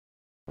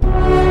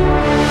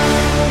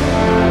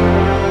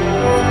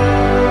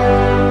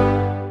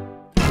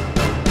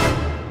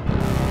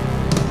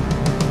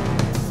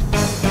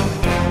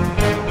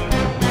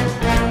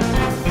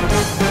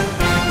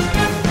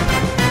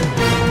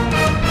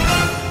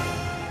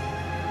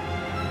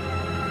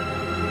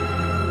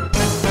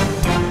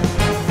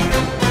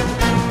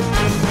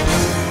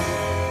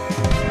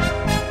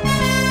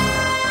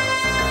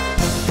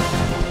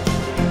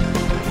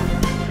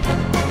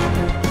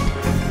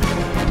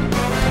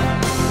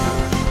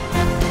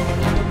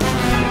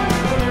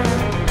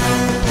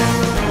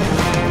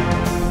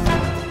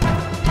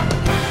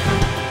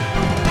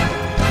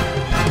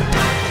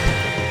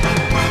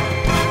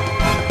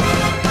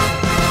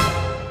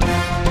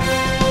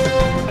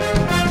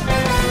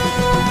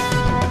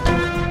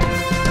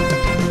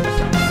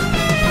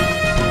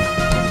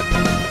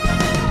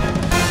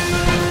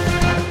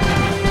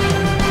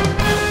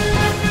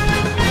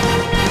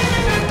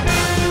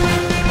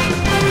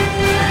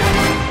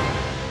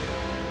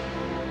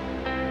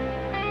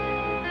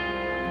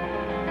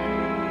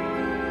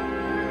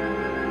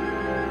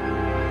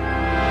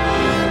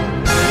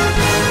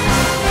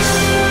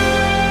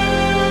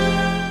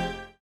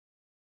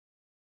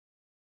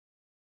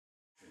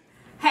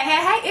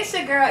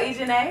girl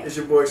Ejene. It's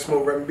your boy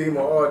Smoke Rep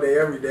Beamer all day,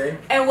 every day.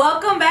 And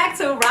welcome back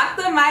to Rock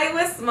the Mic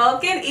with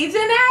Smoke and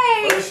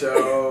Ejene. For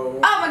sure.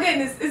 Oh my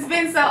goodness, it's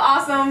been so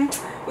awesome.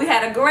 We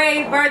had a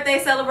great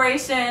birthday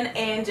celebration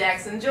in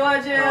Jackson,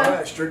 Georgia. All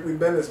right, strictly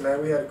business,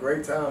 man. We had a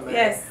great time, man.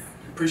 Yes.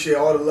 Appreciate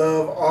all the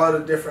love, all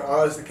the different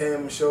artists that came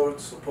and showed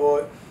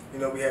support. You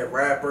know, we had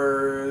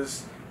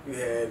rappers, we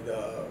had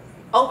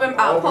open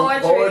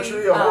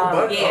poetry, a whole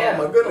bunch. Yeah.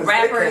 Oh my goodness,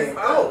 rappers. they came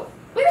out.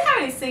 We didn't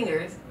have any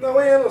singers. No,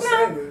 we had no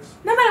singers.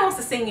 Nobody wants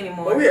to sing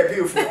anymore. But we had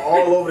people from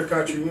all over the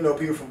country. You know,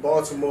 people from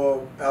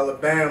Baltimore,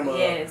 Alabama,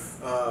 yes,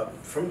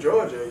 from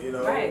Georgia. You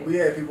know, right. We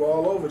had people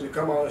all over to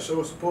come out and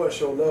show support,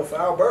 show love for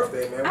our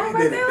birthday, man. Our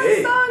We did it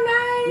big. Was so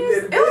nice. We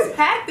did it big. It was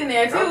packed in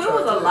there too. It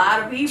was a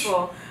lot of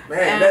people.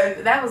 Man,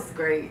 and that was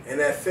great. And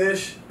that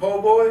fish,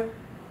 po' boy,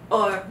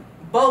 or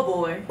bo'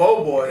 boy.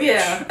 Bo' boy.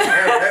 Yeah. Man,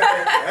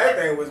 that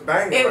thing was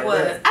banging. It right was.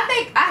 there. I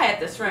think I had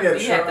the shrimp. Yeah,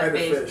 You had the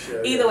fish.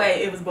 Yeah, Either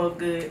way, it was both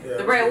good. Yeah,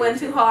 the bread wasn't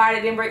too hard.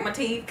 It didn't break my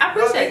teeth. I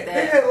appreciate that.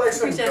 They had like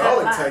some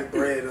garlic that type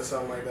bread or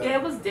something like that. Yeah,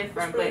 it was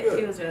different, but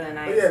it was really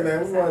nice. But yeah,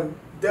 man, we want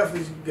to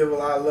definitely give a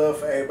lot of love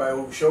for everybody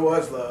who show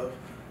us love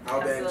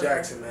out there in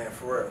Jackson, man,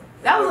 for real.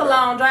 That was a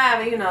long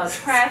drive, and you know,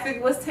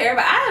 traffic was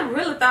terrible. I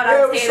really thought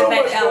I was headed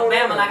back to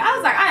Alabama. Like I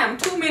was like, I am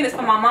 2 minutes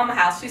from my mama's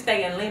house. She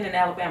stay in Linden,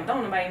 Alabama.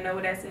 Don't nobody know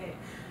what that's at.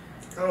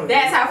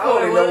 That's how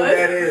far it was. I don't know what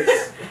that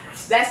is.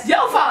 That's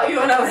your fault. You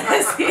don't know what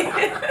that's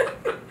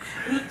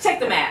at. Check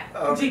the map.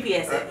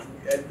 GPS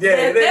it. Yeah,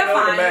 it ain't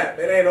on the map.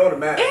 It ain't on the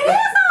map. It is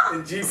on.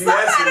 The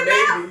GPS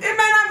maybe. It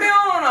may not be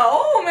on an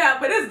old map,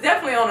 but it's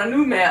definitely on a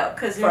new map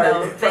because you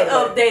know they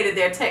updated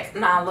their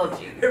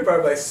technology. They're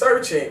probably like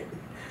searching.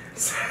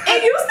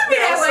 It used to be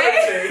that way.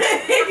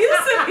 It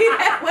used to be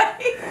that way.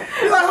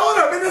 You're like, hold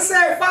up, it just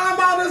said 5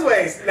 miles this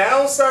way.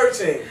 Now I'm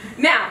searching.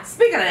 Now,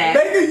 speaking of that,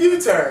 make a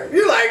U-turn.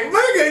 You're like,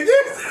 make a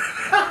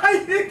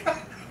U-turn.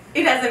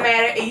 It doesn't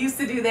matter. It used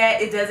to do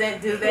that. It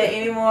doesn't do that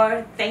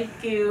anymore.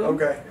 Thank you.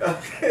 Okay.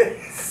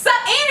 So,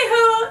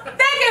 anywho,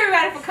 thank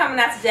everybody for coming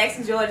out to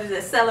Jackson, Georgia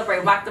to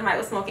celebrate Rock the Mic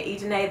with Smoke and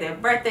Ejene, their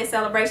birthday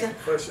celebration.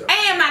 For sure.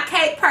 And my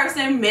cake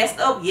person messed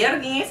up yet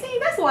again. See,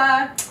 that's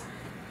why.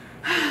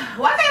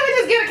 Why can't we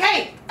just get a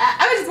cake?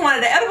 I just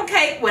wanted an edible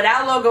cake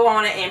without logo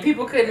on it, and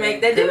people couldn't make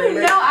that. Didn't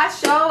you know I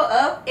showed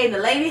up and the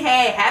lady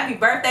had "Happy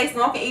Birthday,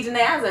 Smoke and Ejene"?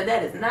 I was like,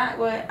 that is not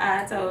what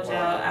I told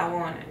y'all I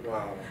wanted.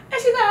 Wow.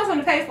 And she thought I was going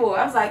to pay for it.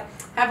 I was like,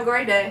 have a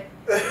great day.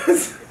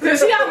 Because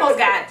she almost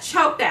got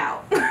choked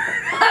out.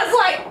 I was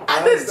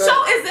like, this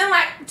show is in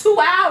like 2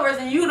 hours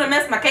and you done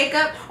messed my cake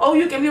up. Oh,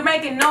 you can be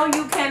making. No,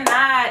 you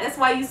cannot. That's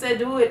why you said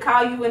do it.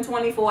 Call you in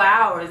 24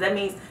 hours. That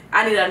means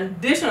I need an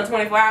additional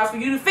 24 hours for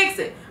you to fix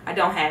it. I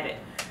don't have it.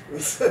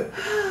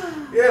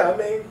 Yeah, I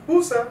mean,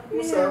 who's up?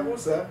 It's all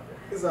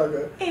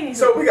good. Anywho.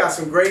 So we got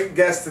some great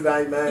guests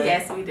tonight, man.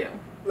 Yes, we do.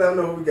 Let them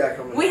know who we got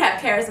coming. We have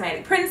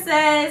Charismatic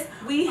Princess.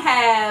 We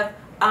have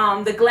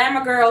the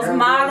Glamour Girls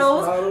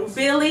models,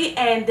 Billy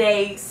and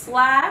Dave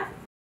Sly.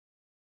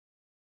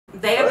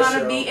 They are going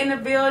to be in the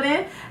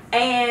building.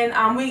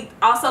 And we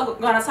also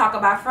going to talk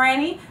about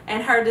Franny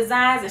and her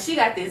designs. And she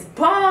got this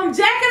bomb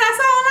jacket I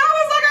saw and I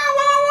was like, I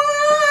want one.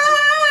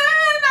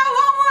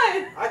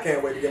 I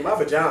can't wait to get my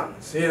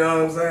pajamas. You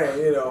know what I'm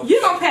saying? You know.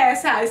 You're going to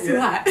pass out. It's too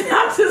hot.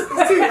 It's too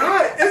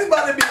hot. It's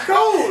about to be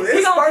cold.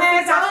 It's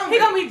perfect time. He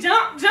going to be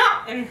jump.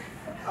 And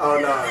oh,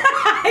 no.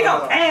 He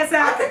going to pass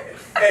out.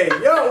 Hey,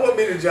 y'all don't want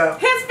me to jump.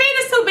 His feet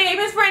is too big.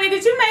 Miss Franny,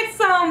 did you make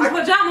some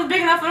pajamas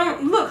big enough for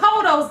them? Look,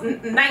 hold those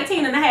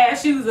 19 and a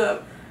half shoes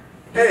up.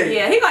 Hey.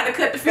 Yeah, he got to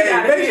cut the feet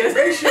out of his.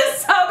 Make sure,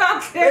 so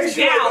gonna cut make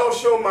sure I don't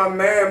show my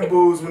man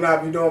boobs when I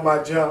be doing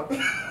my jump.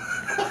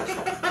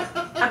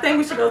 I think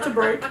we should go to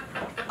break.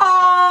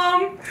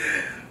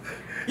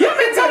 You've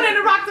been tuning in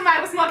to Rock the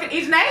Mic with Smoke and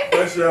Ejene.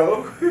 For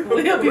sure.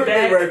 We'll be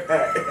back. Right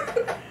back.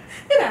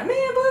 You got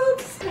man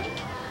boobs.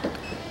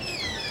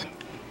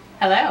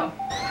 Hello.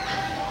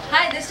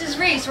 Hi, this is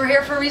Reese. We're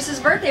here for Reese's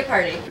birthday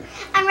party.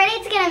 I'm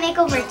ready to get a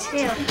makeover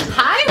too.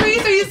 Hi,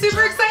 Reese. Are you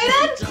super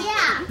excited?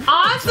 Yeah.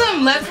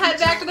 Awesome. Let's head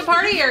back to the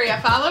party area.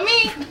 Follow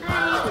me.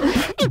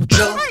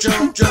 Jump,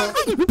 jump, jump.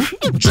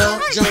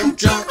 Jump, jump,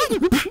 jump.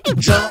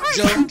 Jump,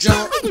 jump,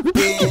 jump.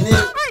 In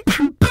it.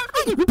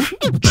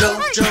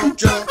 Jump, jump,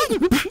 jump.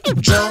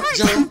 Jump,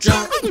 jump,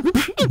 jump.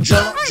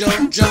 Jump,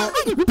 jump, jump.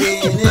 In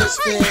it,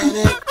 spin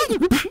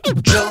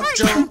it. Jump,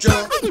 jump,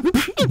 jump.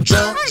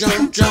 Jump,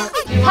 jump, jump.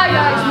 Hi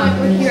guys, Mike.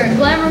 We're here at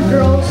Glamour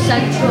Girls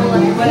Central at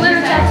the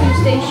Glitter Tattoo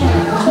Station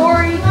with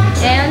Tori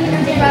and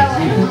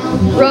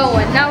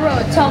Rowan. Now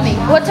Rowan, tell me,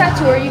 what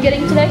tattoo are you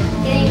getting today?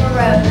 Getting a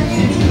rose.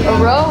 A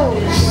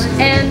rose.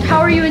 And how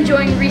are you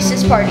enjoying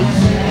Reese's party?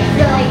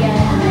 Really good.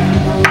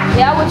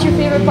 Yeah, what's your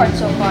favorite part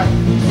so far?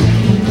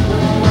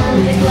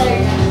 The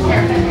glitter.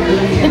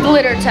 The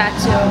glitter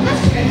tattoo.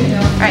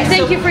 Alright,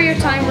 thank you for your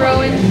time,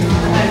 Rowan.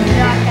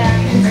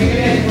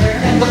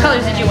 What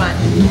colors did you want?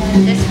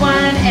 This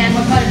one, and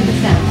what color did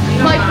you send?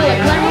 Michael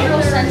at Glamour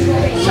Girls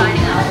Central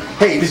signing out.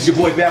 Hey, this This is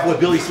your boy, Bad Boy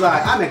Billy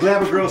Sly. I'm at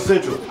Glamour Girls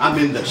Central. I'm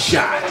in the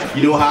shot.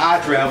 You know how I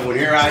travel, and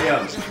here I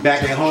am,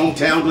 back at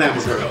hometown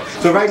Glamour Girl.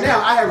 So right now,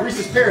 I have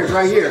Reese's parents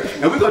right here,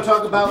 and we're going to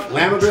talk about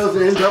Glamour Girls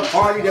and the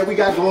party that we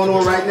got going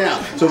on right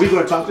now. So we're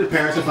going to talk to the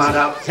parents and find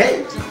out,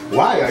 hey,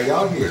 why are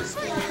y'all here?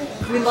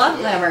 We love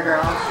Glamour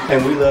Girls.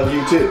 And we love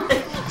you too.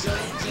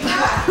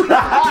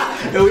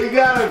 And we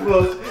got it,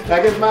 folks.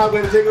 I guess Mom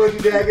going to take it with you,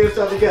 Dad, get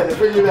yourself together.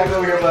 Bring you back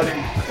over here, buddy.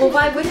 Well,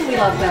 why wouldn't we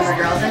love Glamour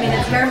Girls? I mean,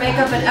 it's hair,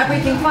 makeup, and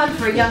everything fun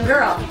for a young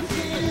girl.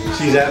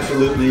 She's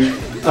absolutely,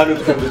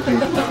 unequivocally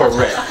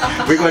correct.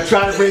 We're going to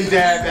try to bring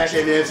Dad back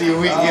in there and see if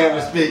we can get him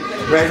to speak.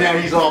 Right now,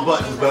 he's all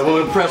buttons, but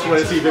we'll impress one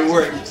and see if it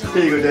works.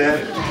 Here you go,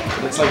 Dad.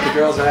 Looks like the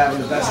girls are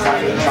having the best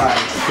time of their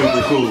lives.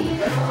 Super cool.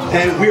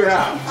 And we're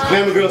out.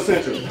 Glamour Girl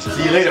Central.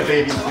 See you later,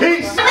 baby.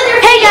 Peace.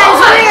 Hey guys,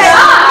 we're in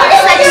the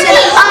section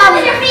of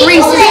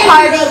Reese's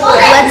party.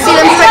 Let's see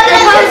them start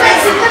their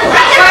poses.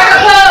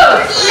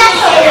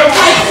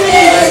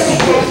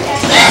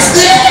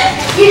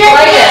 You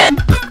like it?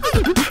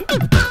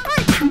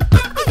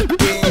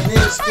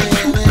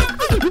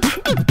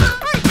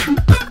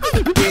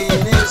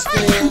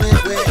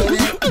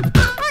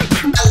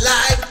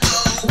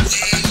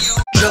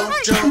 Jump,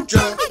 jump,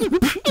 jump,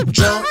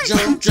 jump,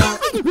 jump,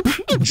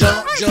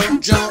 jump,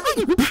 jump, jump,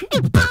 jump,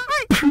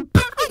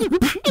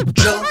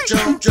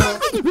 jump, jump,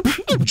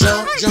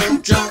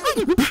 jump,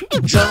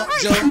 jump,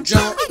 jump,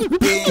 jump,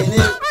 in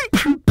it.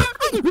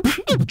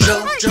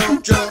 Jump,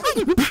 jump, jump,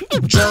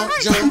 jump,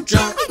 jump,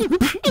 jump,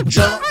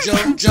 jump,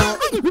 jump, jump,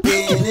 in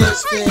it,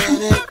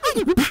 spin it.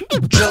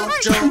 Jump,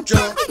 jump,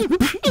 jump,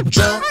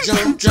 jump,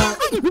 jump,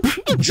 jump,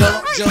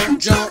 jump, jump,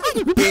 jump,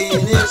 in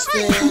it,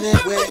 spin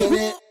it, win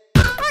it.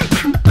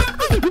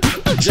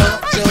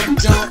 Jump, jump,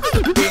 jump,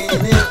 in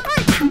it.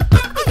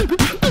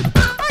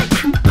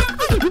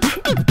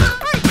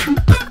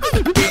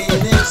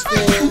 In it,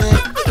 spin it.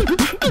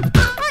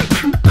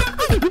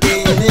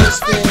 In it,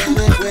 spin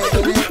it,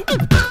 win it.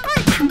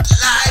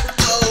 Like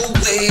the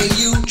way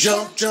you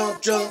jump, jump,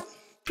 jump.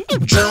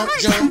 Jump,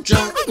 jump,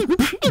 jump.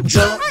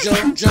 Jump,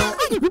 jump, jump.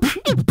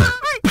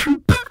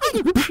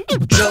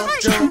 Jump,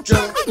 jump,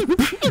 jump.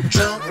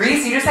 Jump.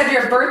 Reese, you just had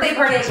your birthday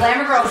party at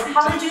Glamour Girls.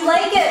 How did you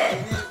like it?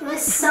 It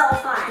was so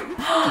fun.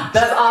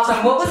 That's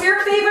awesome. What was your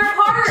favorite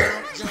part?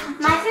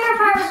 My favorite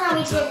part was when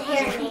we did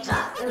hair and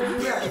makeup. It was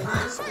really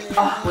fun.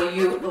 Oh, well,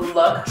 you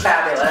look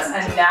fabulous.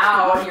 And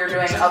now you're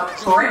doing a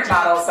print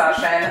model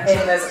session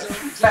in this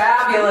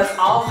fabulous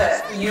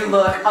outfit. You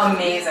look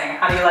amazing.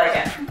 How do you like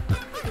it?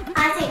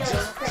 I think it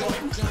was pretty.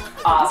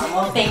 Awesome.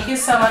 Well, thank you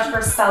so much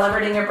for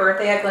celebrating your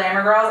birthday at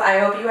Glamour Girls. I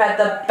hope you had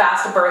the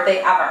best birthday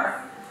ever.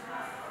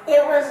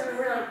 It was a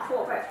really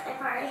cool birthday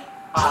party.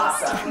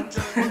 Awesome.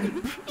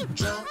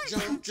 Jump,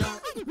 jump,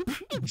 jump.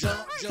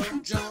 Jump,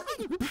 jump, jump.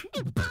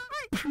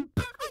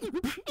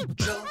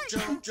 Jump,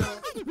 jump,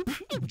 jump.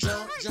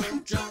 Jump,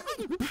 jump, jump.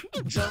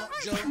 Jump,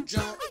 jump,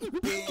 jump.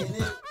 In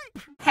it.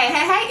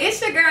 Hey,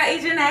 it's your girl,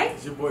 Ejene.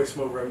 It's your boy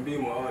Smoke Run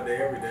Beamer all day,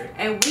 every day.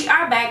 And we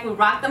are back with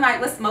Rock the Mic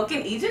with Smoke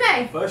and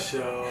Ejene. For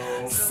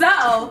sure.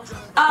 So,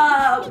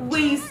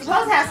 we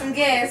supposed to have some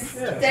guests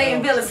today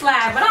in Billy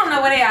Slide, but I don't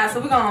know where they are, so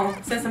we're going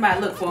to send somebody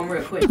to look for them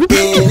real quick. In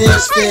it,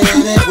 spin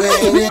it,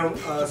 win it.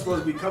 I'm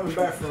supposed to be coming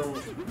back from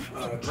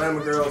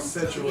Glamour Girls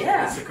Central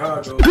in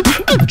Chicago.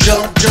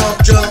 Jump,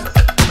 jump, jump.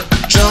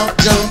 Jump,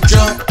 jump,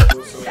 jump.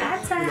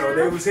 So, you know,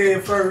 they was here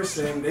first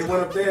and they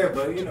went up there,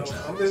 but you know, I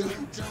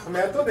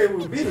thought they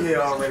would be here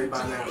already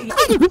by now.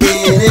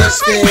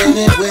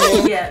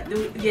 Yeah,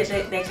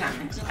 they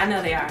coming. I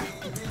know they are.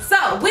 So,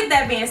 with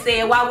that being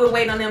said, while we're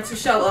waiting on them to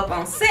show up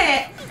on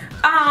set,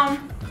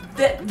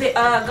 the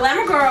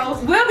Glamour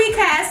Girls will be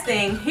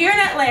casting here in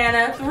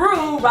Atlanta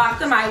through Rock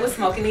the Mic with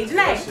Smoke and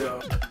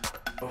Ejene.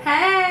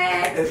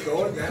 Hey! It's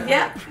going down.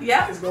 Yep.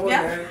 It's going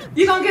down.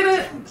 You gonna get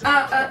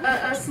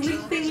a sleep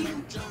thingy?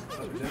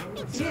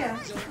 Yeah.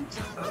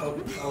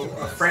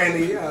 A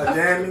Franny,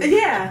 Jammy.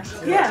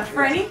 Yeah.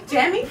 Franny,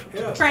 Jammy.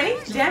 Yeah.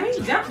 Franny, Jammy,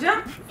 jump,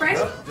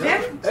 Franny,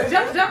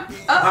 Jammy, jump.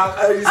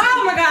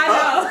 Oh my God,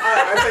 no. I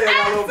think I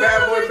got a little Bad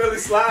Boy Billy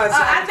Slide.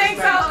 I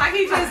think so. Like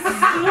he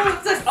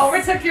just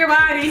overtook your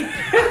body.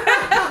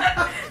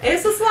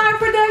 It's a Slide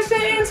Production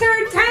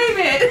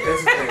Entertainment.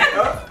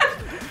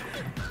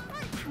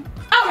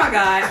 Oh my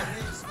God.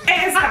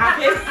 And stop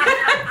it.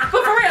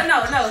 But for real,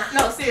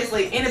 no,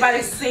 seriously.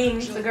 Anybody seen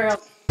the girl?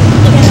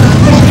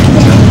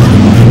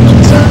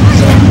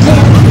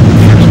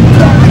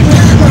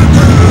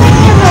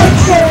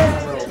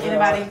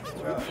 Anybody?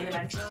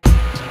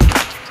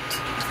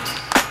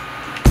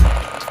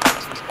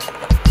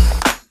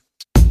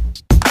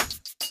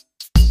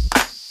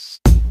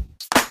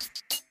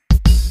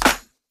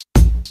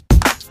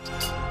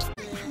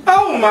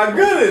 Oh my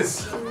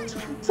goodness!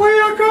 Where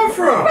y'all come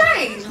from?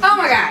 Right. Oh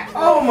my God.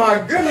 Oh my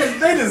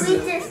goodness! We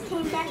just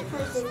came back from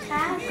the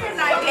class.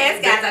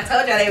 Yes, guys. I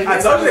told y'all they were. I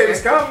told you they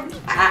was coming.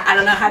 I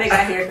don't know how they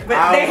got here,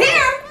 but they're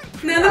here.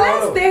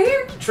 Nonetheless, they're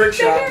here. Trick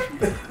shot.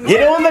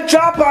 Get on the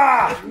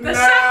chopper! The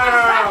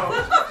chopper.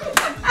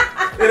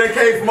 It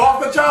came from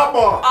off the chopper.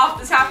 Off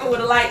the chopper with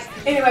a light.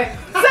 Anyway,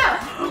 so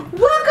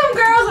welcome,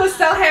 girls. We're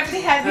so happy to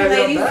to have you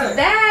ladies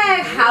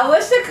back. How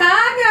was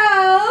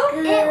Chicago?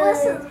 It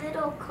was a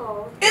little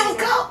cold. It was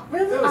cold.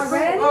 Really?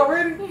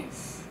 Already?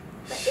 Yes.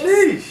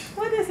 Sheesh.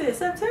 What is it?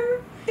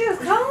 September? It was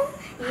cold?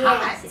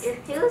 Yes,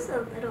 it was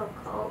a little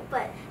cold,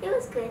 but it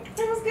was good.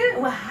 It was good.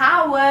 Well,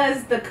 how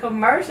was the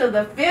commercial,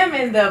 the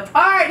filming, the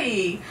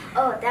party?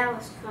 Oh, that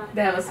was fun.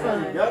 That was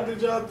fun. Hey, y'all did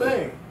y'all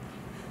thing.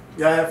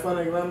 Y'all have fun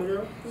at Glamour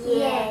Girl?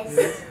 Yes.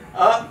 Look,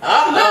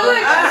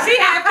 she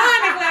had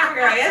fun at Glamour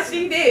Girl. Yes,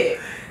 she did.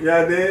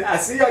 Y'all did? I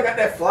see y'all got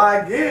that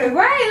fly gear.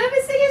 Right. Let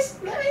me see it.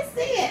 Let me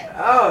see it.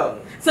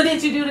 Oh. So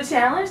did you do the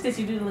challenge? Did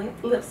you do the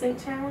lip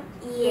sync challenge?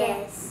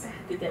 Yes.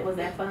 Was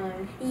that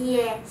fun?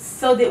 Yes.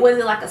 So was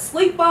it like a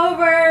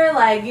sleepover?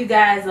 Like you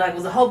guys, like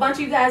was a whole bunch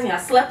of you guys and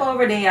y'all slept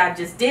over, then y'all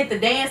just did the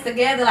dance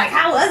together? Like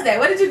how was that?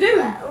 What did you do?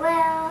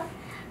 Well,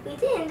 we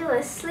didn't do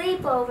a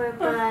sleepover,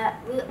 but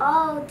we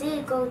all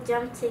did go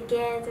jump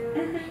together.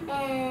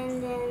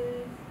 And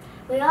then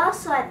we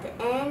also, at the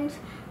end,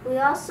 we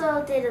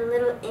also did a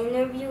little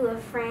interview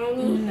with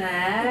Franny.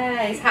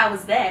 Nice. How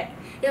was that?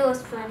 It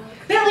was funny.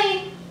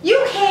 Billy,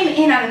 you came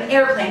in on an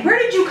airplane. Where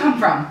did you come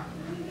from?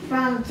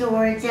 From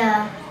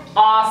Georgia.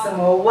 Awesome.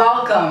 Well,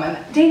 welcome. And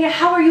Dania,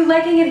 how are you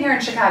liking it here in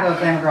Chicago at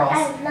Glamour Girls?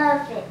 I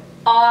love it.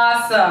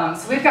 Awesome.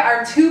 So we've got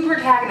our two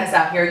protagonists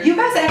out here. You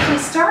guys actually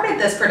started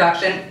this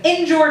production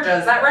in Georgia,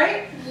 is that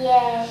right?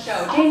 Yes.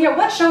 Dania,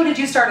 what show did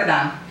you start it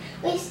on?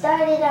 We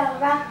started on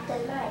Rock the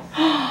Mic.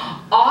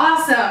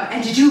 Awesome.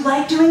 And did you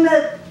like doing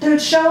the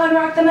show on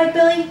Rock the Mic,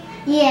 Billy?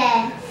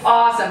 Yes.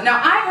 Awesome.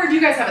 Now, I heard you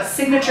guys have a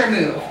signature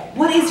move.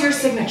 What is your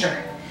signature?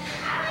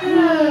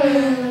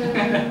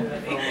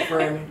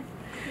 Franny.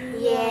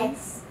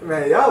 Yes.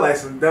 Man, y'all like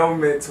some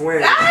Doberman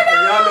twins. I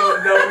know. Y'all know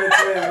what Doberman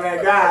twins, man.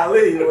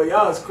 Golly, well,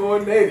 y'all is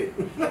coordinated.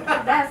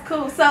 That's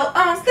cool. So, stand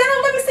up.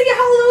 Let me see your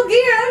whole little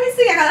gear. Let me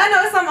see. I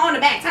know it's something on the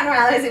back. Turn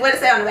around. Let me see. What it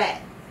say on the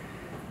back?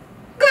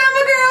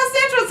 Glamour Girl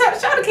Central.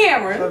 Show the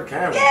camera. Show the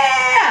camera.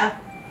 Yeah.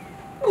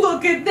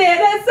 Look at that.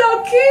 That's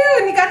so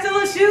cute. And you got your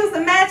little shoes to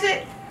match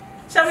it.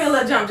 Show me a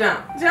little jump.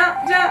 Jump.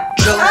 Jump,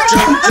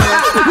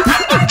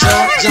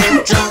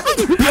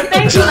 Well,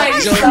 thank you,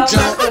 ladies, so much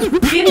for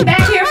getting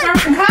back here from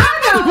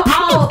Chicago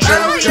all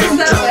early and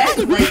stuff.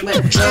 Well,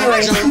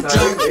 that's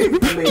late,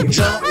 but anyway.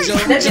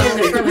 That's in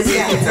the friendly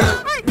sky.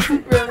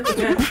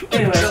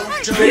 Anyway,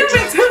 you've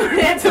been tuned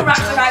in to Rock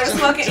the Night with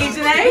Smoking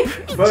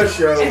Ejene. First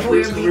show. And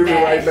we'll be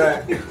right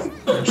back.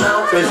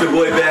 So it's your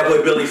boy, Bad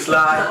Boy Billy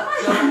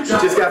Sly.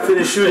 Just got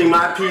finished shooting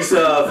my piece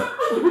of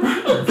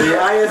the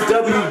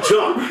ISW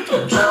Jump.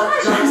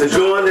 It's a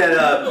drawing that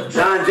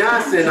Don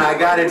Johnson and I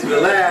got into the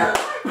lab,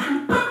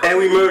 and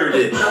we murdered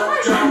it.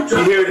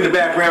 You hear it in the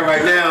background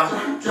right now.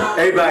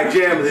 Everybody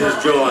jamming in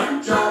this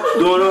drawing,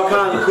 doing all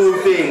kinds of cool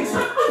things.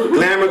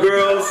 Glamour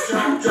Girls,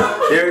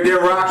 they're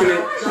rocking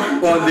it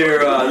on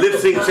their lip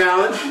sync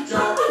challenge,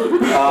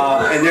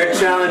 and they're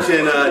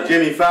challenging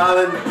Jimmy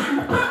Fallon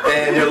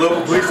and their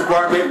local police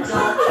department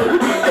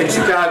in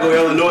Chicago,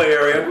 Illinois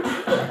area.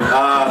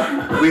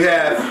 We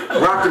have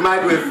Rock the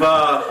Mic with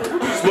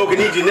Smoking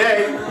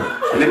Ejene,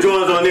 and the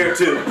drawings on there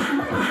too.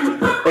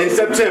 In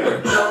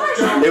September,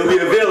 it will be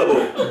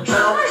available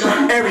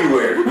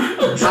everywhere.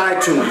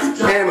 iTunes,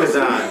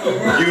 Amazon,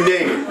 you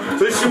name it.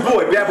 So this is your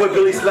boy, Bad Boy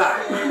Billy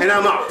Sly, and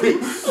I'm out.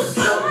 Peace.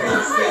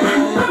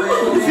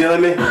 You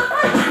feeling me?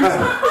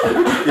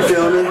 You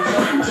feeling me?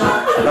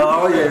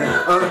 Oh yeah.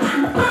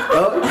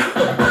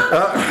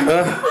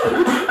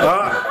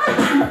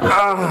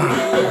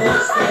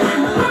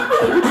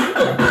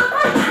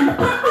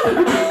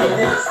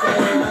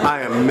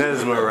 I am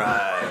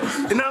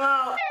mesmerized. And I'm out.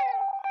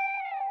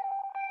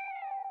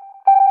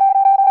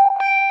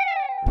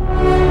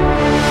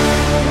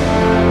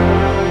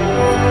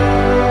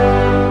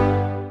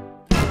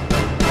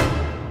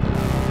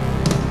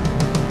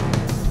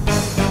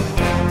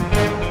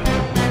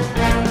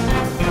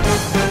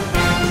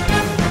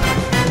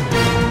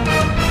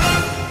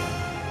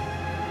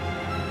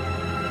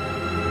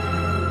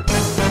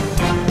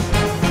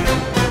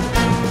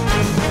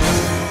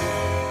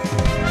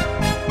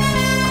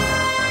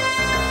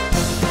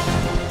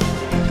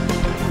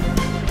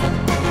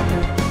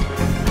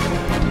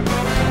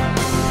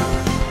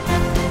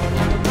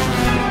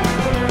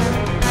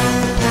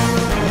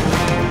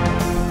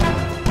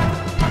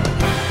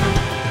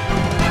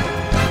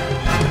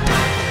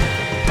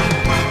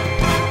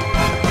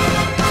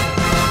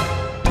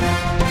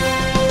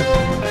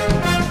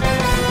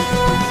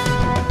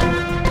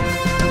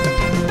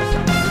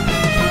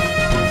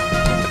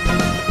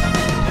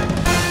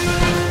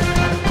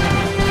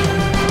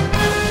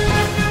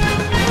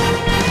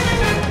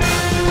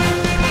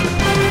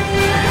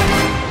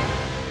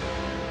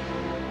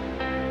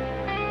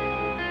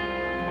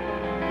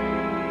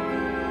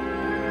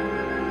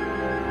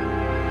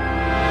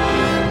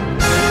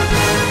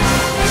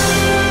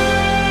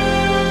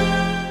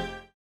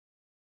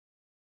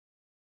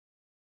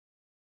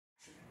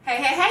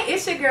 Hey,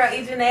 it's your girl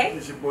Ejene.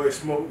 It's your boy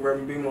Smoke,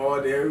 Reverend Beamer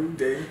all day, every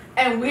day.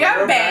 And we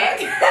are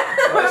back.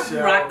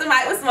 Rock the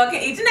Mic with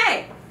Smoking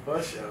Ejene.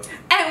 For sure.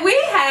 And we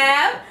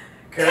have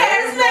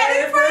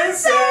Charismatic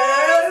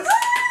Princess.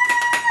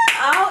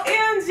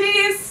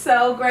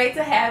 so great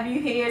to have you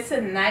here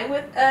tonight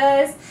with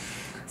us.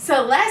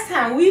 So last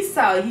time we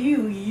saw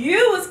you,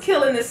 you was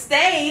killing the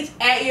stage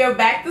at your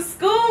back to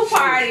school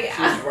party.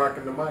 She was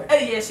rocking the mic.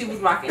 Yeah, she was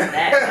rocking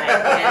that mic.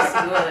 Yes,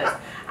 she was.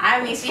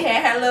 I mean, she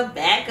had her little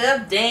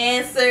backup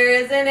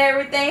dancers and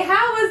everything.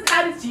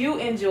 How did you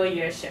enjoy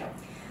your show?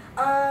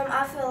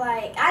 I feel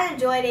like I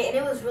enjoyed it and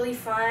it was really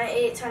fun.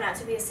 It turned out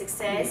to be a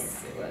success.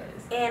 Yes, it was.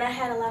 And I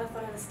had a lot of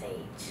fun on the stage.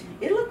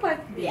 It looked like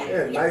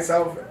Yeah, nice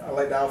outfit. I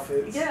like the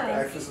outfits. Yeah.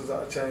 The outfits was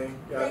out of chain.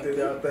 Y'all did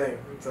y'all thing.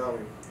 I'm telling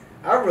you.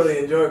 I really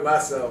enjoyed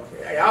myself.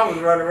 I was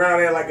running around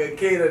there like a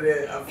kid at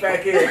a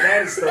fat kid at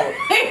daddy store.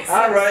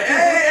 I was like,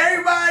 hey,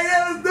 everybody,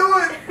 yeah, let's do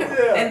it.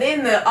 Yeah. And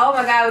then oh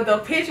my God, with the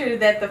pictures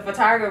that the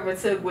photographer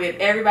took with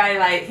everybody,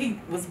 like he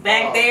was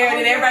back there and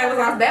then everybody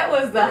was on. That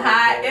was the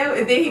hot.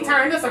 And then he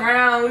turned us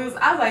around. I was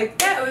like,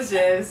 that was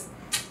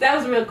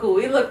real cool.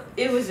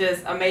 It was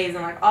just amazing.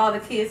 Like all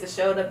the kids that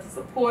showed up to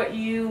support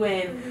you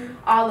and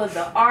all of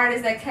the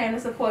artists that came to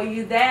support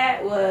you.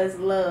 That was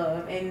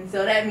love. And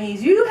so that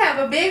means you have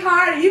a big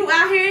heart and you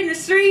out here in the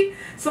street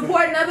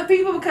supporting other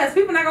people because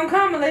people not gonna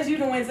come unless you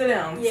done went to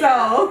them. Yeah.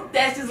 So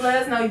that's just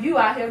let us know you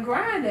out here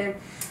grinding.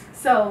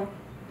 So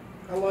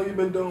how long you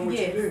been doing what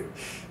you do?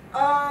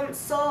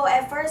 So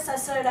at first I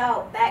started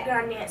out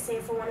background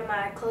dancing for one of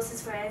my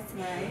closest friends.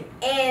 Right.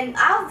 And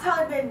I've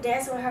probably been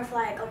dancing with her for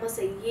like almost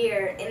a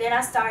year. And then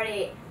I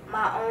started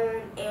my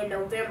own in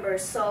November,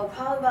 so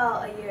probably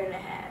about a year and a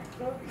half.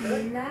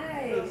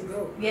 Nice.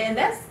 Yeah, and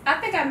I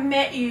think I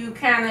met you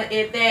kind of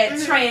at that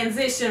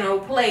transitional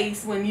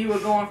place when you were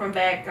going from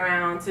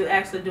background to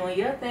actually doing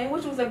your thing,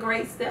 which was a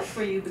great step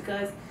for you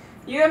because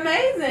you're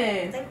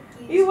amazing. Thank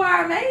you. You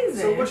are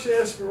amazing. So what's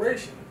your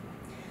inspiration?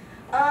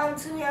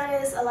 To be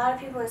honest, a lot of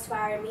people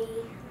inspire me.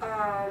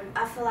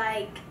 I feel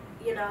like,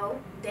 you know,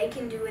 they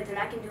can do it, then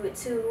I can do it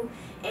too.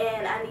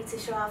 And I need to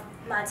show off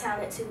my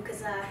talent too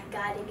because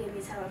God didn't give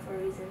me talent for a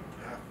reason.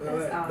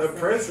 That's awesome. The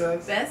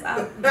princess. That's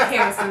the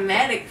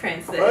charismatic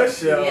princess. For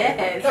sure.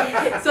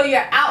 Yes. So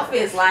your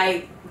outfits,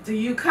 like, do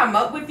you come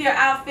up with your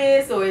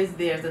outfits or is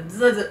there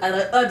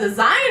a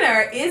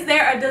designer? Is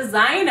there a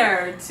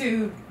designer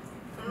to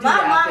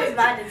My mom is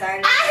my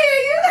designer. I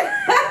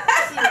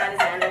She's my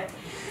designer.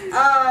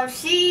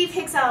 She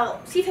picks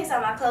out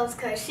my clothes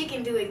because she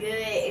can do it good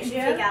and she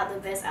pick out the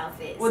best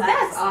outfits. Well,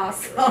 that's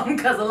awesome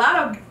because a lot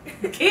of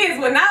kids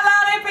would not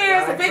allow their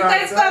parents to pick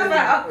their stuff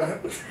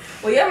out.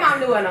 Well, your mom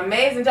do an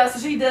amazing job. So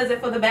she does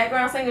it for the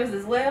background singers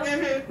as well.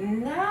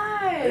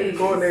 Nice. They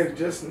going there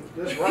just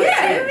right.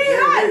 Yeah, it'd be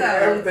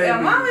hot though.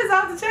 Yeah, mom is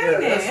off the chain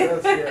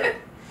then.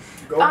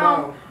 Go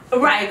mom.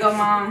 Right, go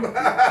mom.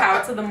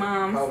 Power to the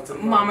moms. Power to the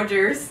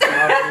momagers.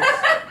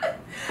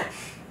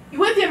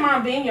 With your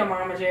mom being your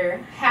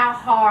momager, how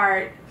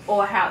hard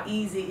or how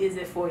easy is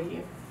it for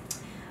you?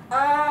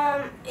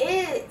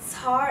 It's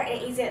hard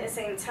and easy at the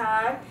same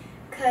time,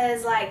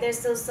 cause like there's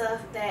still stuff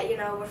that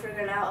we're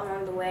figuring out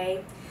along the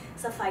way,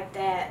 stuff like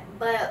that.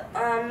 But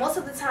most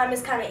of the time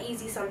it's kind of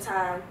easy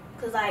sometimes,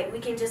 cause like we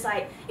can just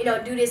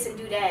do this and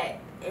do that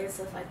and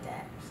stuff like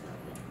that.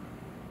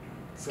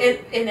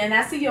 And then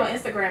I see you on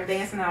Instagram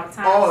dancing all the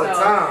time. All the time.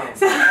 All the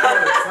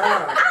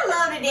time. I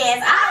love to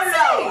dance.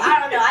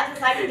 I don't know. I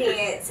just like to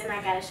dance and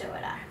I gotta show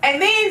it off.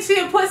 And then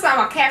she'll put some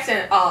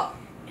caption,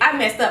 I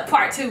messed up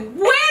part 2. Where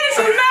did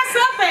she mess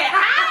up at?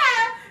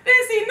 I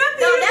didn't see nothing.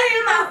 No,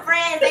 that's my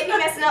friends. They be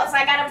messing up, so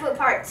I gotta put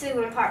part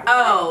 2 and part 1.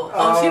 Oh,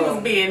 she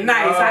was being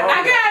nice.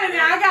 I got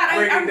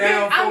it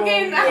now. I'm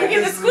getting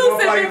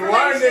exclusive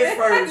information. This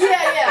first,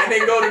 yeah. And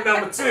then go to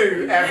number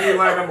 2 after you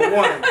learn number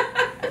 1.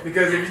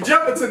 Because if you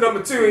jump into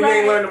number 2 and you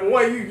ain't learn number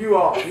 1, you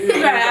off.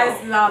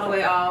 That's all the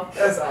way off.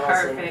 That's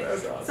awesome. Perfect.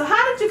 That's awesome. So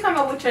how did you come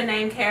up with your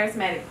name,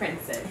 Charismatic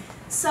Princess?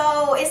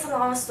 So it's a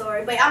long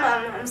story, but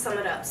I'm gonna sum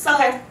it up. So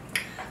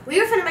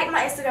we were finna make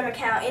my Instagram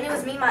account, and it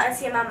was me, my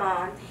auntie, and my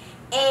mom.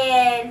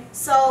 And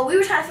so we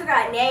were trying to figure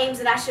out names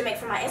that I should make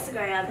for my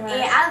Instagram. Right.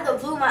 And out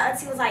of the blue, my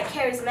auntie was like,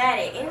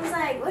 charismatic. And it was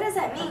like, what does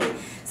that mean?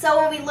 So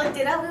when we looked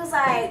it up, we was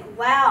like,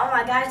 wow, oh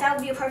my gosh, that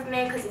would be a perfect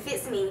name because it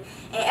fits me.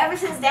 And ever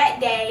since that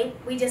day,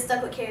 we just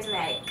stuck with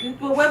charismatic.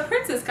 Well, where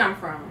princess come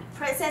from?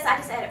 Princess, I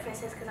just added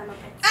princess because I'm a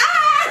princess.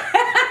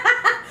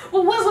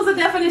 Well, what was the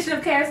definition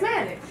of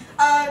charismatic?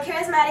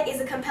 Charismatic is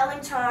a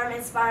compelling charm,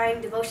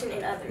 inspiring devotion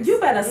in others. You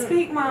better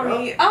speak,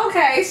 mommy.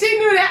 Okay, she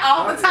knew that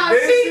all the time.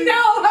 She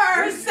know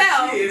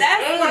herself.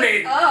 That's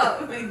what's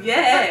up.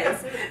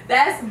 Yes,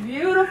 that's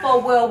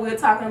beautiful. Well, we're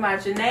talking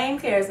about your name,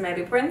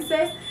 Charismatic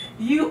Princess.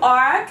 You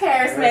are a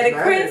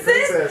charismatic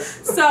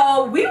princess.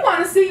 So we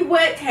want to see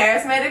what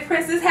Charismatic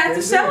Princess has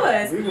to show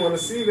us. We want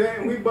to see that,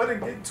 and we better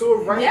get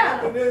to it right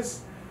after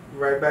this.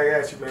 Right back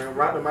at you, man.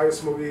 Rock the mic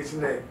with Smoothie is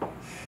your name.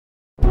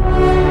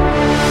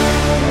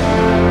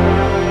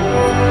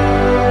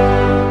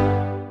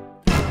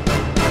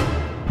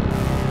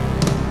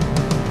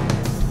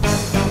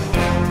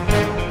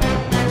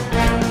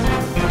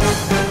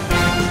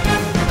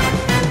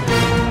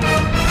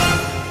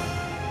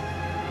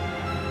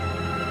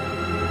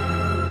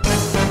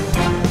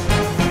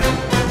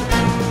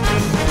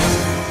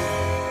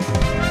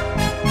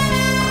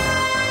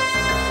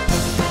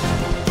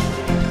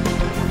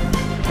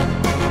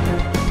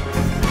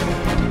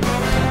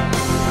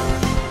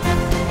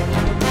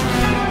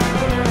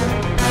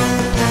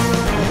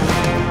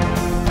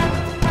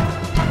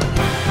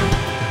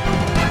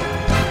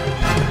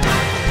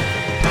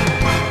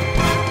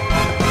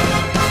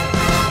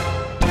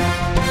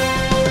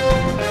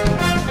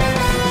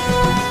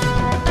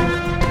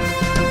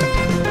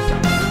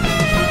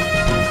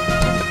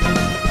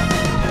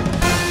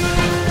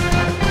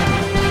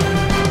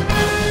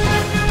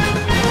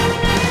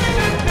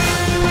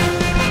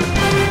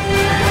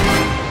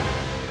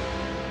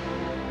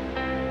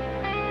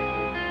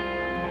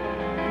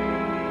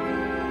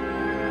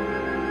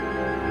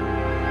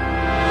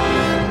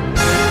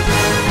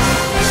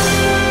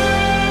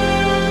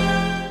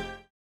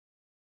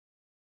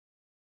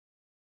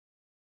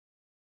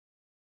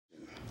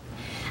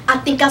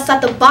 think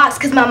outside the box,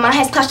 cause my mind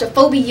has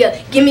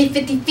claustrophobia. Give me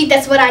 50 feet,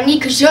 that's what I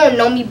need, cause you don't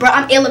know me, bro.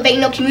 I'm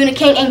elevating, no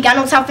communicating, ain't got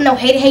no time for no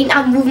hating.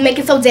 I'm moving,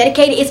 making so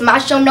dedicated. It's my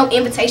show, no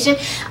invitation.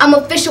 I'm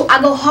official,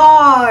 I go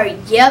hard,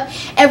 yep.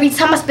 Every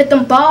time I spit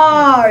them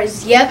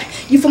bars, yep.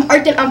 You from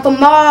Earth and I'm from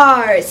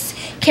Mars.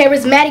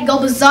 Charismatic, go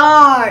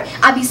bizarre.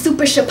 I be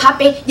super shit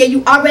popping, yeah,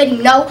 you already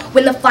know.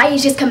 When the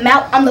flyers just come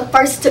out, I'm the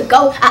first to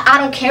go. I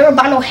don't care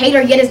about no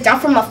hater, yet it's down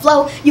from my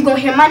flow. You gon'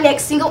 hear my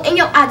next single in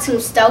your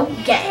iTunes store.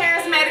 Gang.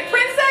 Charismatic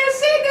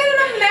princess, she did an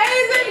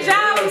amazing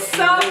job. I'm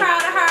so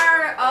proud of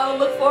her.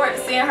 Look forward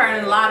to seeing her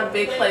in a lot of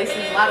big places,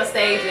 a lot of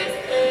stages.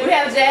 We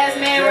have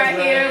Jasmine right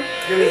here.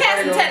 He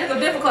had some technical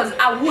difficulties.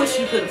 I wish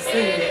you could have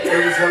seen it.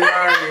 It was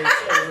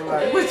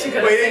hilarious. Wish you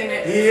could have seen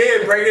it. He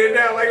is breaking it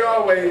down like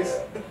always.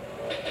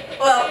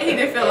 Well, he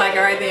didn't feel like it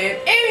right then.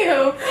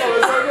 Anywho.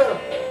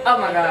 Oh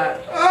my God.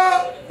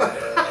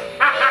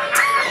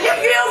 He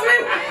kills me.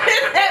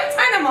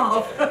 Turn him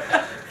off.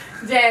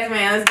 Jasmine,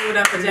 let's give it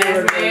up for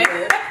Jasmine.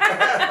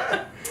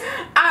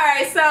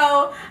 Alright,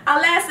 so our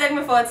last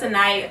segment for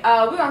tonight,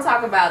 we're going to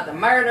talk about the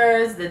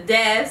murders, the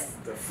deaths,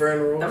 the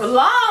funerals. The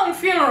long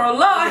funeral.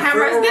 Lord have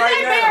mercy. Did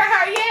they bury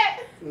her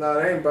yet? No,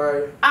 they ain't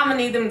buried. I'm going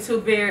to need them to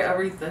bury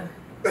Aretha.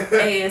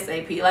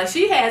 ASAP. Like,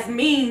 she has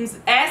memes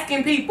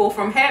asking people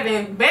from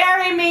heaven,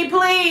 bury me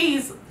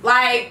please.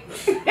 Like,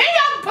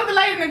 y'all put the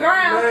lady in the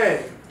ground.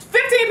 Man.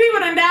 15 people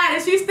done died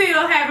and she's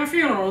still having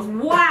funerals.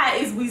 Why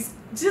is we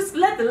just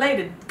let the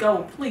lady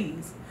go,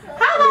 please?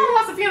 How long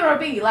must the funeral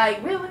be?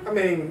 Like, really? I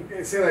mean,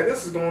 it seems like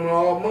this is going on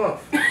all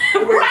month.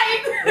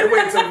 Right? They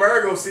wait until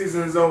Virgo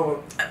season is over.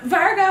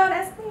 Virgo,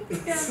 that's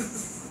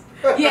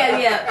me.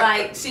 Yeah,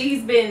 like,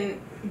 she's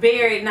been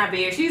buried, not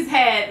buried. She's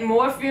had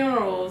more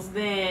funerals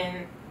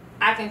than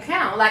I can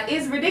count. Like,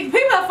 it's ridiculous.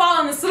 People are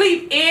falling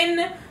asleep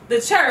in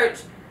the church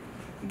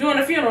during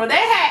the funeral. They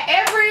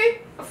had every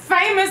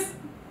famous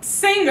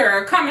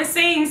singer come and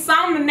sing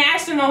some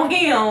national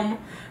hymn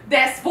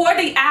that's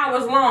 40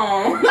 hours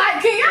long.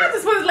 Like, can y'all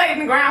just put this lady in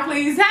the ground,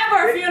 please? Have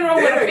her funeral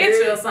with a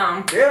picture or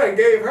something. They done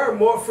gave her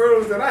more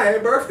funerals than I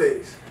had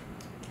birthdays.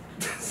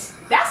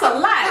 That's a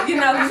lot, you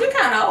know, because you're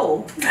kind of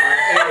old.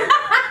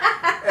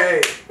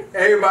 Hey,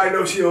 everybody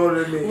knows she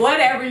older than me.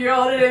 Whatever, you're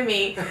older than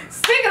me.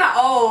 Speaking of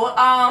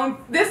old,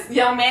 this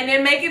young man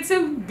didn't make it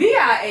to be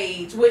our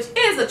age, which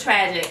is a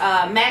tragic.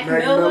 Mac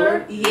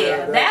Miller?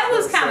 Yeah, that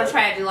was kind of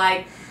tragic.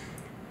 Like,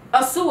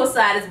 a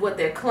suicide is what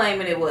they're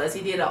claiming it was. He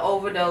did an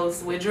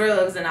overdose with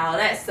drugs and all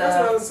that stuff.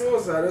 That's not a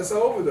suicide, that's an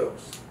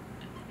overdose.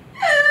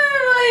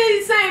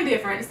 Same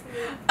difference.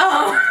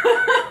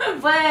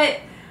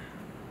 But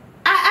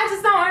I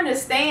just don't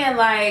understand,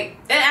 like,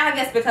 and I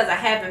guess because I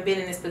haven't been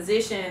in this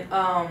position,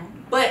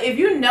 but if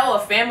you know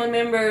of family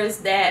members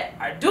that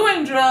are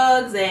doing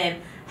drugs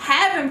and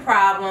having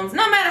problems,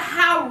 no matter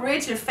how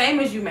rich and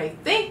famous you may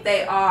think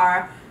they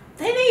are,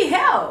 they need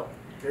help.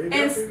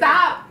 And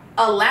stop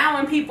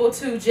allowing people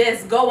to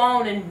just go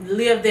on and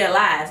live their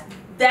lives.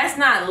 That's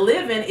not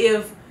living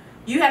if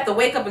you have to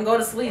wake up and go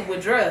to sleep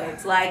with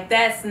drugs. Like,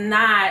 that's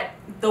not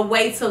the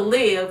way to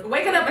live.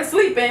 Waking up and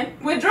sleeping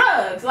with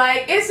drugs.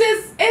 Like,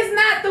 it's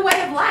not the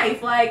way of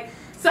life. Like,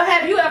 so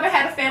have you ever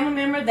had a family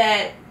member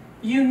that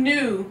you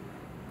knew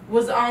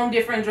was on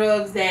different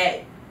drugs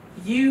that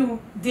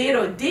you did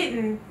or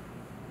didn't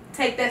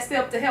take that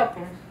step to help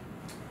them?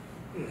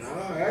 No,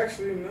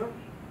 actually, no.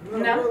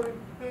 No?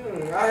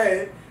 Really. I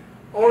had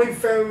only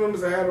family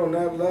members I had on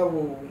that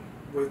level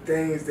with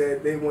things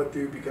that they went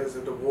through because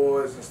of the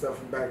wars and stuff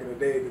from back in the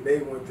day that they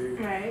went through.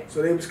 Right.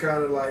 So they was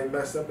kind of like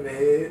messed up in the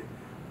head,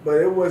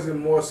 but it wasn't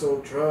more so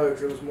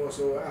drugs, it was more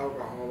so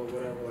alcohol or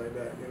whatever like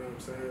that, you know what I'm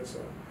saying? So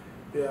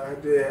yeah, I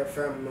did have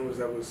family members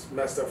that was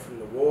messed up from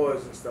the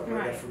wars and stuff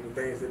like that, from the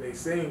things that they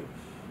seen.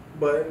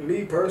 But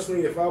me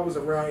personally, if I was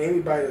around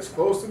anybody that's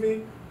close to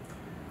me,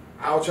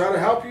 I'll try to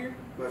help you,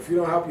 but if you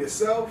don't help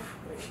yourself,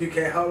 you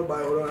can't help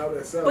nobody who don't help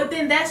themselves. But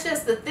then that's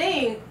just the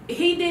thing.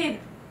 He did.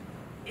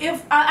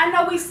 If I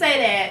know we say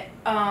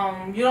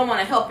that you don't want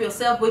to help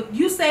yourself, but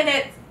you say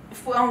that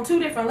on two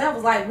different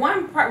levels. Like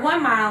one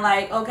mind,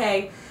 like,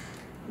 okay,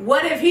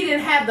 what if he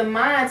didn't have the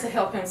mind to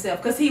help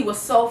himself because he was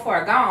so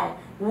far gone?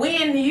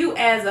 When you,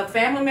 as a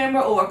family member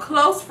or a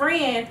close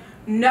friend,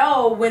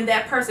 know when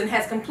that person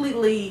has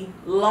completely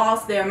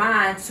lost their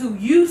mind, to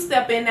you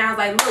step in now,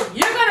 like, look,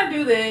 you're gonna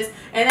do this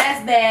and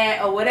that's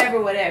that or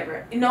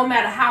whatever, no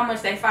matter how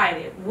much they fight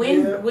it.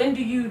 When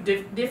do you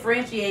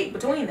differentiate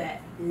between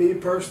that? Me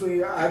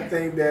personally, I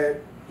think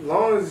that as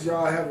long as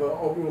y'all have an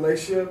open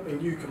relationship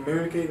and you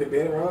communicate and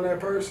being around that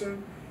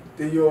person,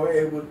 then you're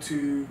able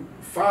to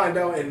find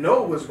out and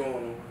know what's going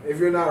on. If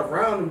you're not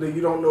around them, then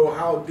you don't know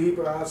how deep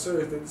or how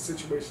serious the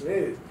situation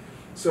is.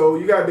 So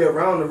you gotta be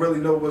around to really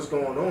know what's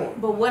going on.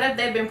 But what if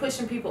they've been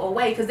pushing people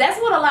away? Because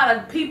that's what a lot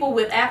of people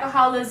with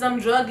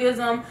alcoholism,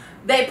 drugism,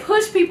 they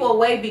push people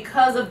away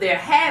because of their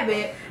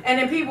habit. And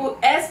then people,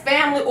 as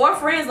family or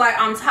friends, like,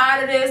 I'm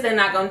tired of this, they're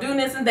not gonna do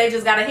this, and they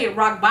just gotta hit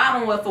rock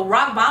bottom. Well, for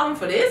rock bottom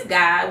for this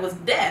guy was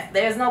death.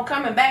 There's no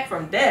coming back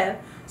from death.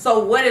 So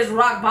what is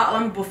rock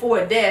bottom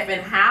before death,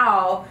 and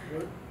how,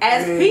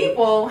 as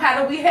people,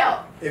 how do we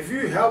help? If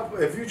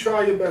you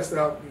try your best to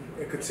help them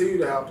and continue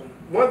to help them,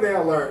 one thing I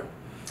learned,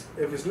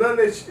 if it's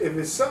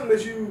something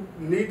that you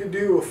need to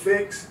do or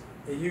fix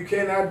and you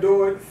cannot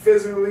do it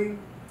physically,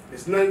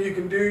 it's nothing you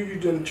can do. You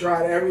done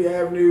tried every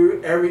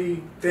avenue,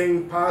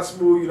 everything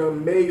possible. You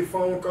done made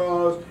phone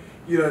calls.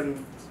 You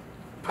done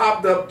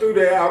popped up through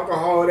that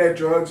alcohol, that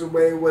drugs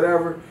away,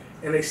 whatever,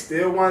 and they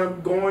still want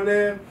to go in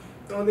there.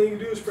 The only thing you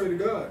do is pray to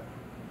God,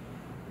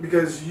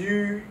 because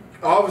you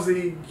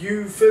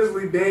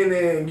physically being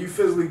there and you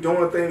physically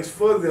doing things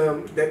for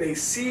them, that they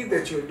see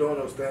that you're doing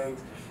those things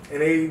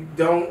and they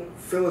don't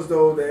feel as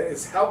though that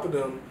it's helping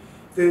them,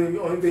 then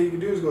the only thing you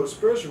can do is go the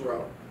spiritual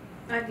route.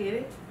 I get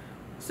it.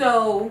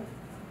 So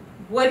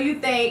what do you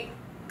think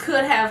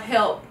could have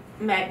helped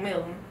Mac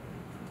Miller?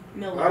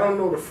 I don't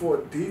know the full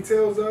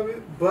details of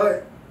it,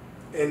 but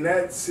in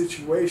that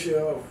situation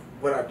of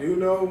what I do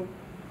know,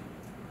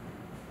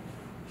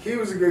 he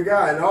was a good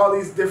guy, and all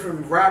these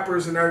different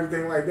rappers and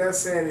everything like that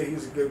saying that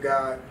he's a good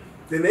guy,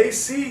 then they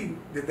see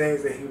the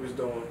things that he was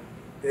doing.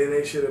 Then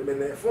they should have been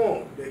there for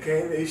him.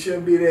 They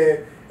shouldn't be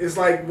there. It's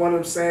like one of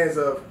them sayings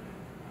of,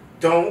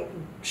 don't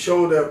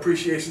show the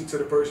appreciation to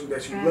the person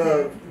that you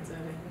love,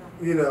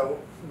 you know,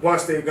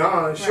 once they're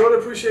gone. Show the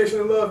appreciation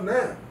and love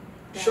now.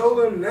 Show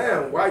them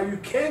now why you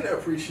can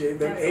appreciate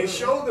them and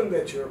show them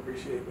that you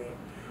appreciate them.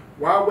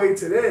 Why wait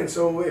till then?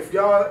 So if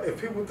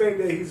people think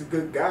that he's a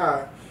good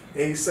guy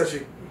and he's such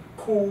a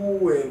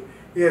cool and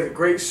he has a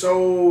great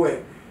soul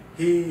and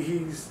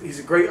he's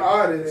a great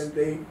artist, and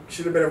they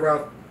should have been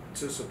around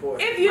to support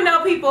him. If you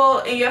know people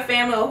in your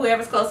family or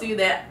whoever's close to you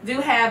that do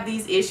have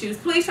these issues,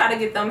 please try to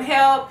get them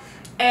help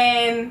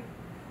and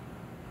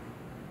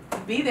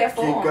be there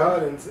for them. Keep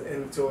God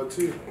into it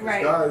too.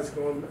 Right. God is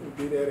going to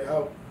be there to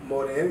help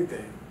more than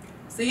anything.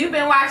 So you've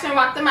been watching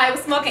Rock the Mic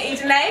with Smoking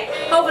Ejene.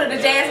 Hopefully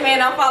the jazz man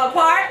don't fall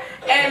apart.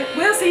 And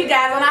we'll see you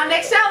guys on our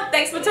next show.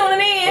 Thanks for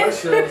tuning in. For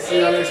sure. See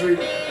y'all next week.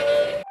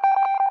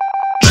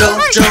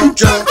 Jump, jump,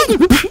 jump.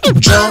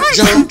 Jump,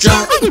 jump,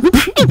 jump.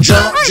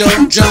 Jump,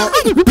 jump, jump.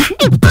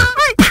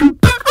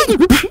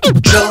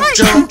 Jump,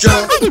 jump,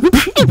 jump.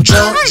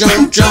 Jump,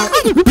 jump, jump.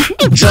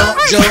 Jump,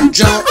 jump,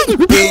 jump. In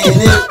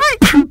it.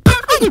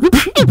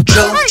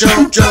 Jump,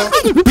 jump, jump.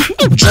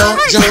 Jump,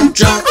 jump,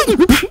 jump.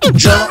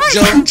 Jump,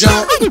 jump,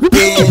 jump. In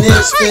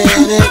it,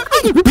 spin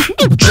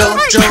it.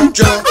 Jump, jump,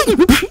 jump.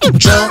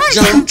 Jump,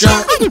 jump,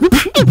 jump.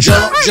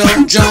 Jump,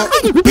 jump, jump.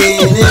 In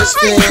it,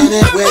 spin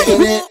it,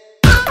 win it.